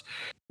runs.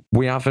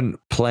 We haven't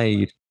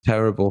played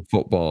terrible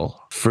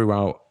football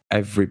throughout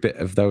every bit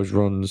of those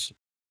runs,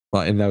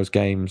 like in those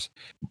games.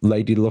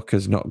 Lady Luck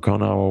has not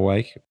gone our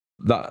way.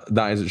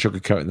 That isn't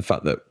sugarcoating the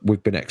fact that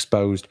we've been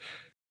exposed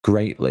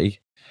greatly.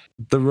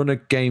 The run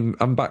of game,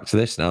 I'm back to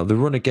this now, the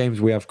run of games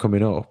we have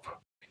coming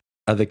up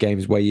are the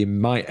games where you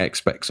might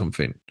expect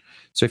something.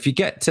 So if you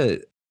get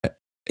to,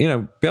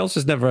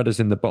 Bielsa's never had us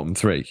in the bottom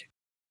 3,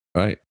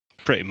 right?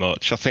 Pretty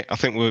much. I think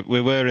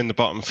we were in the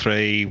bottom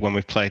 3 when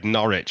we played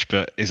Norwich,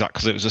 but is that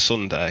because it was a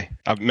Sunday?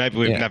 Maybe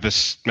we've never...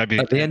 Maybe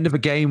at the end of a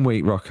game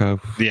week, Rocco.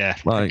 Yeah.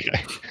 Like,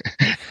 okay.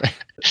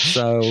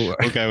 So...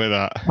 We'll go with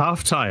that.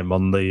 Half-time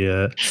on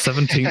the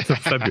 17th of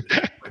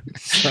February.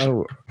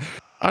 So...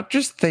 I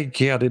just think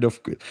he had enough.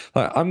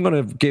 Like, I'm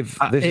going to give,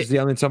 is the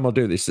only time I'll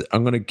do this,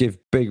 I'm going to give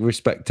big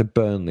respect to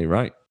Burnley,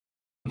 right?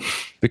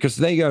 Because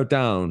they go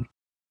down,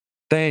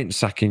 they ain't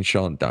sacking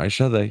Sean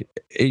Dyche, are they?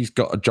 He's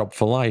got a job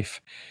for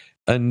life.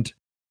 And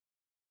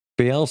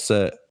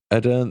Bielsa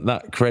had earned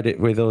that credit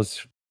with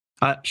us,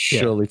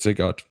 surely to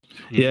God.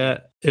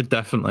 Yeah, it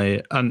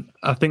definitely. And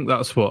I think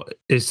that's what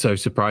is so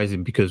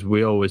surprising, because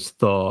we always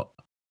thought,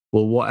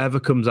 well, whatever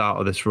comes out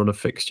of this run of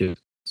fixtures,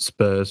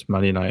 Spurs,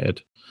 Man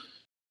United,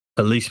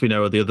 at least we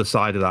know on the other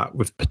side of that,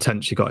 we've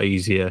potentially got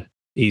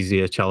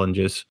easier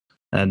challenges.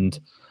 And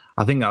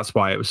I think that's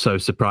why it was so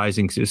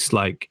surprising. Because it's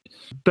like,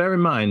 bear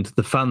in mind,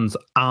 the fans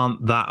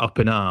aren't that up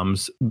in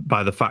arms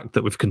by the fact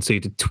that we've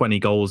conceded 20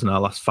 goals in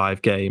our last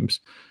 5 games.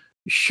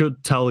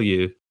 Should tell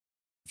you,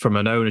 from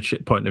an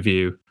ownership point of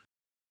view,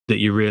 that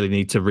you really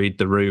need to read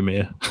the room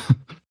here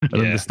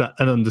and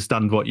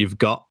understand what you've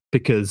got.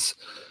 Because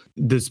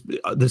there's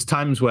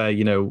times where,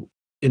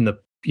 in the,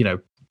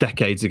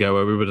 decades ago,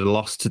 where we would have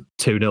lost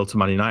 2-0 to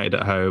Man United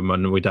at home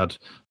and we'd had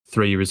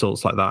 3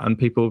 results like that, and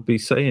people would be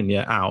saying,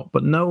 out.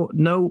 But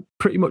no,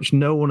 pretty much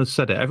no one has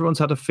said it. Everyone's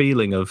had a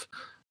feeling of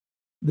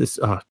this,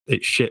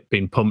 it's shit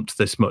being pumped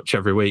this much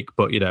every week,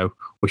 but,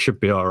 we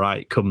should be all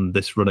right come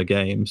this run of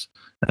games.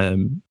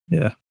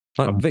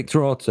 Like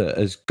Victor Orta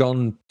has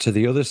gone to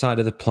the other side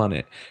of the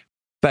planet,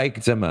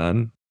 begged a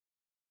man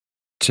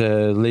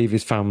to leave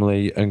his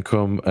family and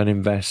come and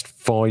invest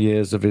 4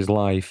 years of his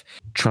life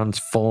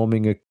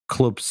transforming a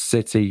club,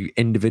 city,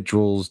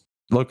 individuals.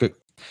 Look at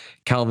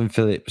Calvin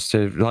Phillips.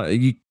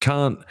 You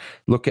can't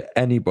look at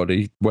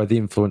anybody where the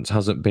influence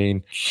hasn't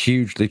been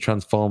hugely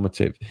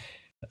transformative.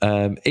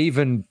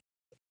 Even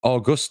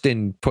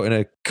Augustine putting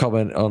a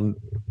comment on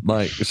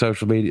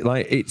social media,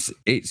 it's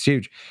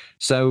huge.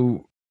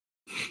 So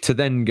to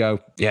then go,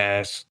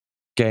 yes,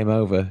 game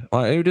over.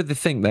 Who do they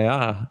think they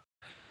are?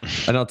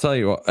 And I'll tell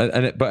you what,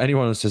 but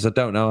anyone who says, I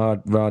don't know how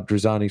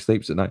Radrizzani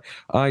sleeps at night,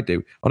 I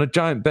do. On a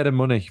giant bed of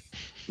money,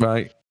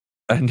 right?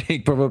 And he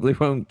probably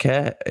won't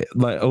care.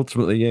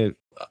 Ultimately,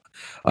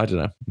 I don't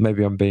know.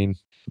 Maybe I'm being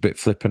a bit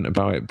flippant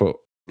about it, but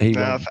he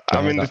won't.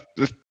 I mean,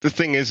 the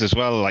thing is as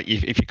well,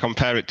 if you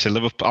compare it to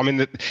Liverpool, I mean,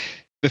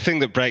 the thing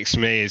that breaks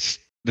me is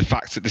the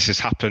fact that this has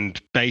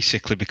happened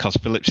basically because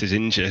Phillips is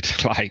injured.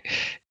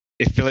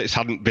 if Phillips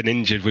hadn't been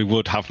injured, we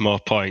would have more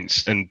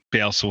points and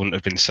Bielsa wouldn't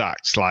have been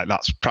sacked. Like,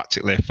 that's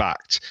practically a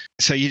fact.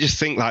 So you just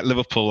think, like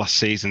Liverpool last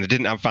season, they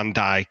didn't have Van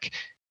Dijk.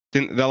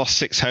 They lost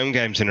 6 home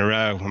games in a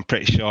row. I'm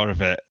pretty sure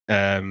of it.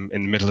 In the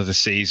middle of the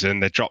season,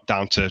 they dropped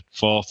down to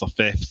 4th or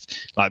 5th.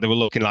 Like, they were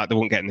looking like they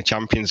wouldn't get in the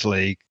Champions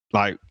League.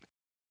 Like,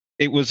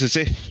 it was as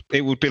if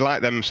it would be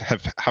like them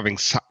having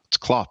sacked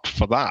Klopp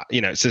for that.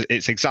 You know,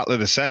 it's exactly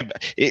the same.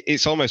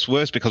 It's almost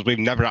worse because we've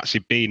never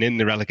actually been in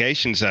the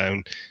relegation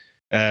zone,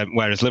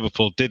 whereas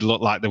Liverpool did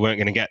look like they weren't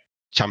going to get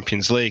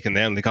Champions League, and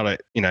they only got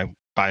it, you know,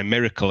 by a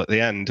miracle at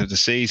the end of the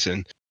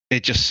season.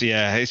 It's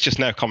just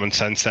no common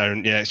sense there,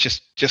 and it's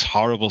just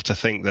horrible to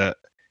think that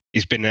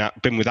he's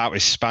been without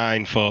his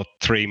spine for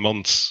 3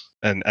 months,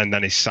 and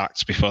then he's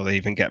sacked before they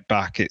even get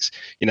back. It's,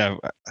 you know,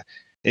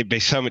 it'd be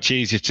so much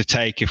easier to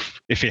take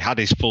if he had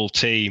his full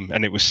team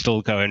and it was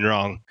still going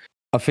wrong.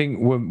 I think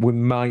we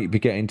might be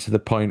getting to the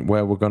point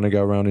where we're going to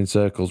go around in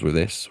circles with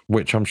this,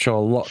 which I'm sure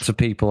lots of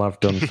people have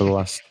done for the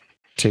last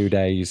 2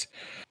 days.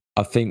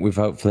 I think we've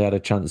hopefully had a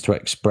chance to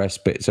express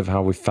bits of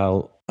how we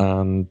felt,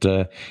 and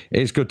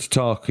it's good to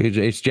talk.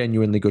 It's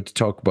genuinely good to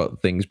talk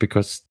about things,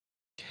 because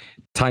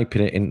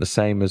typing it isn't the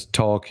same as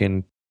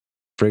talking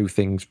through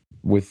things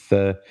with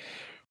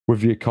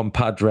your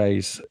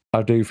compadres.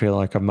 I do feel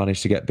like I've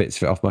managed to get bits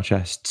of it off my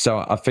chest. So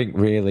I think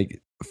really,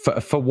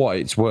 for what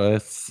it's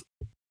worth,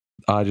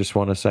 I just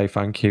want to say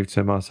thank you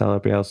to Marcelo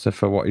Bielsa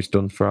for what he's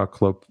done for our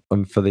club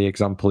and for the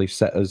example he's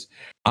set us.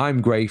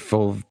 I'm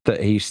grateful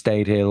that he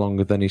stayed here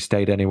longer than he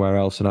stayed anywhere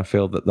else, and I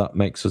feel that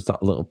makes us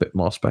that little bit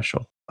more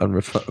special and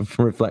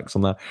reflects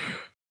on that.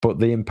 But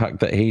the impact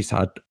that he's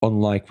had,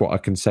 unlike what I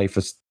can say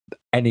for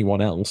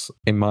anyone else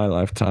in my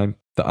lifetime,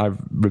 that I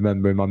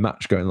remember in my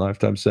match-going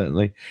lifetime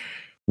certainly,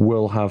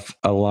 will have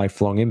a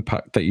lifelong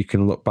impact that you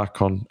can look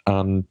back on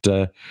and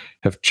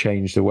have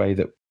changed the way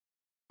that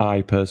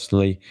I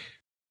personally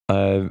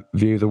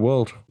view the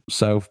world.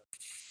 So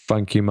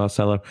thank you,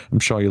 Marcelo. I'm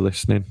sure you're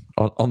listening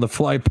on the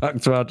flight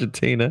back to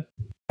Argentina.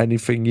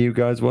 Anything you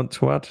guys want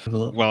to add?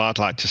 Well, I'd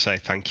like to say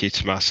thank you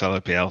to Marcelo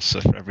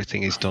Bielsa for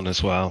everything he's done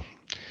as well.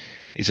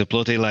 He's a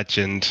bloody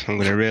legend. I'm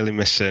going to really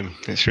miss him.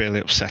 It's really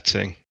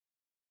upsetting.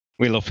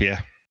 We love you.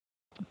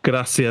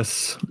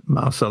 Gracias,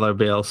 Marcelo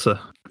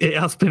Bielsa. It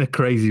has been a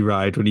crazy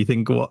ride when you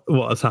think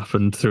what has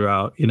happened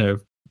throughout, you know,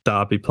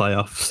 derby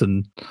playoffs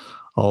and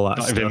all that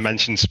stuff. Not even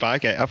mentioned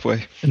Spygate, have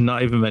we?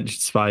 Not even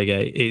mentioned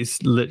Spygate.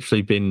 It's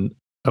literally been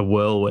a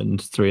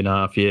whirlwind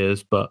 3.5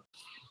 years. But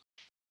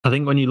I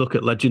think when you look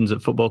at legends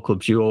at football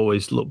clubs, you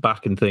always look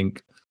back and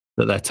think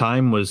that their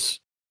time was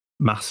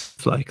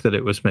massive, like that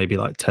it was maybe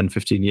like 10,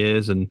 15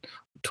 years and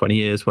 20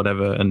 years,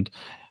 whatever. And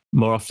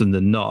more often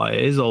than not,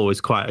 it is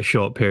always quite a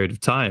short period of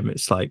time.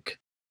 It's like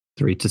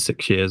 3 to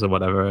 6 years or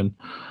whatever. And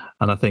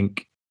I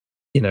think,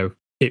 you know,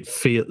 it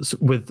feels,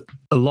 with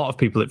a lot of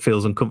people, it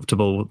feels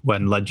uncomfortable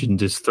when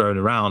legend is thrown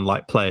around,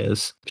 like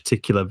players in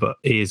particular, but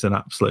he is an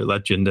absolute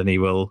legend and he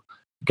will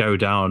go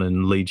down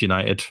in Leeds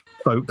United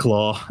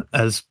folklore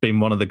as being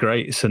one of the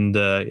greats. And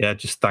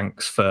just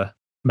thanks for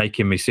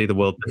making me see the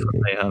world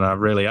differently. And I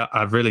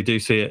really do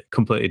see it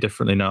completely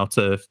differently now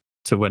to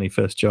when he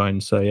first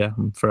joined. So yeah,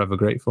 I'm forever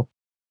grateful.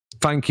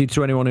 Thank you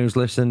to anyone who's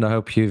listened. I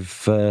hope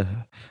you've,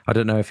 I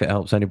don't know if it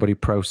helps anybody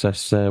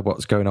process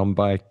what's going on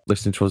by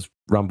listening to us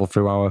ramble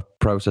through our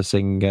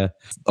processing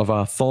of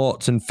our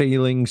thoughts and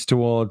feelings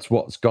towards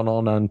what's gone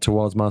on and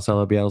towards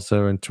Marcelo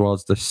Bielsa and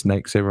towards the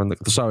snakes here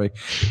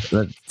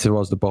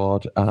towards the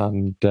board.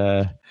 And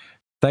they're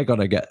going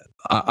to get,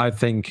 I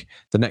think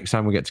the next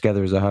time we get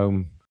together is a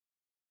home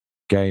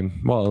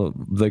game. Well,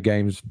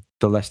 the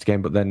Leicester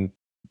game, but then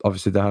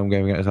obviously the home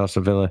game against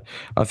Aston Villa.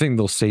 I think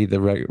they'll see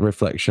the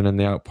reflection and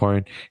the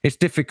outpouring. It's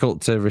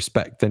difficult to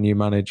respect the new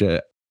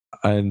manager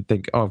and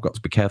think, oh, I've got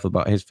to be careful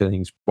about his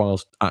feelings,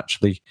 whilst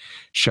actually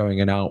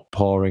showing an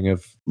outpouring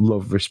of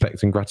love,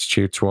 respect and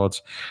gratitude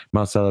towards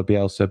Marcelo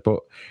Bielsa. But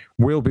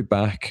we'll be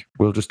back.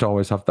 We'll just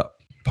always have that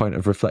point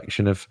of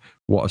reflection of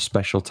what a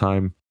special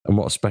time and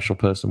what a special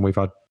person we've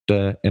had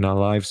in our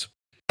lives.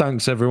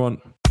 Thanks,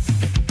 everyone.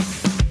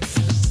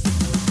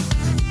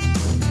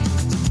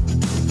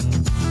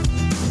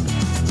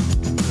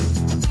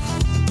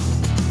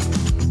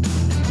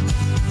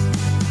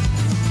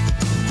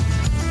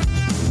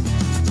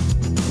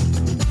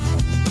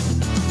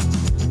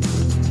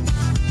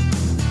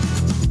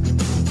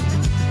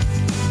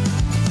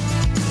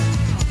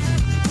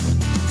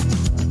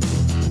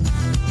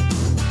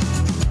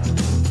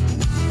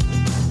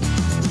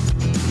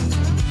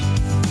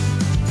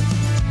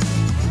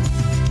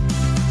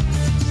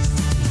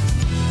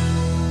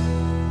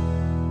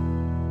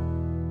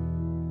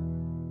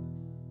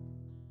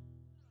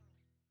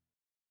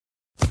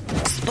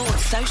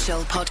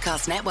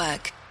 Podcast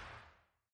Network.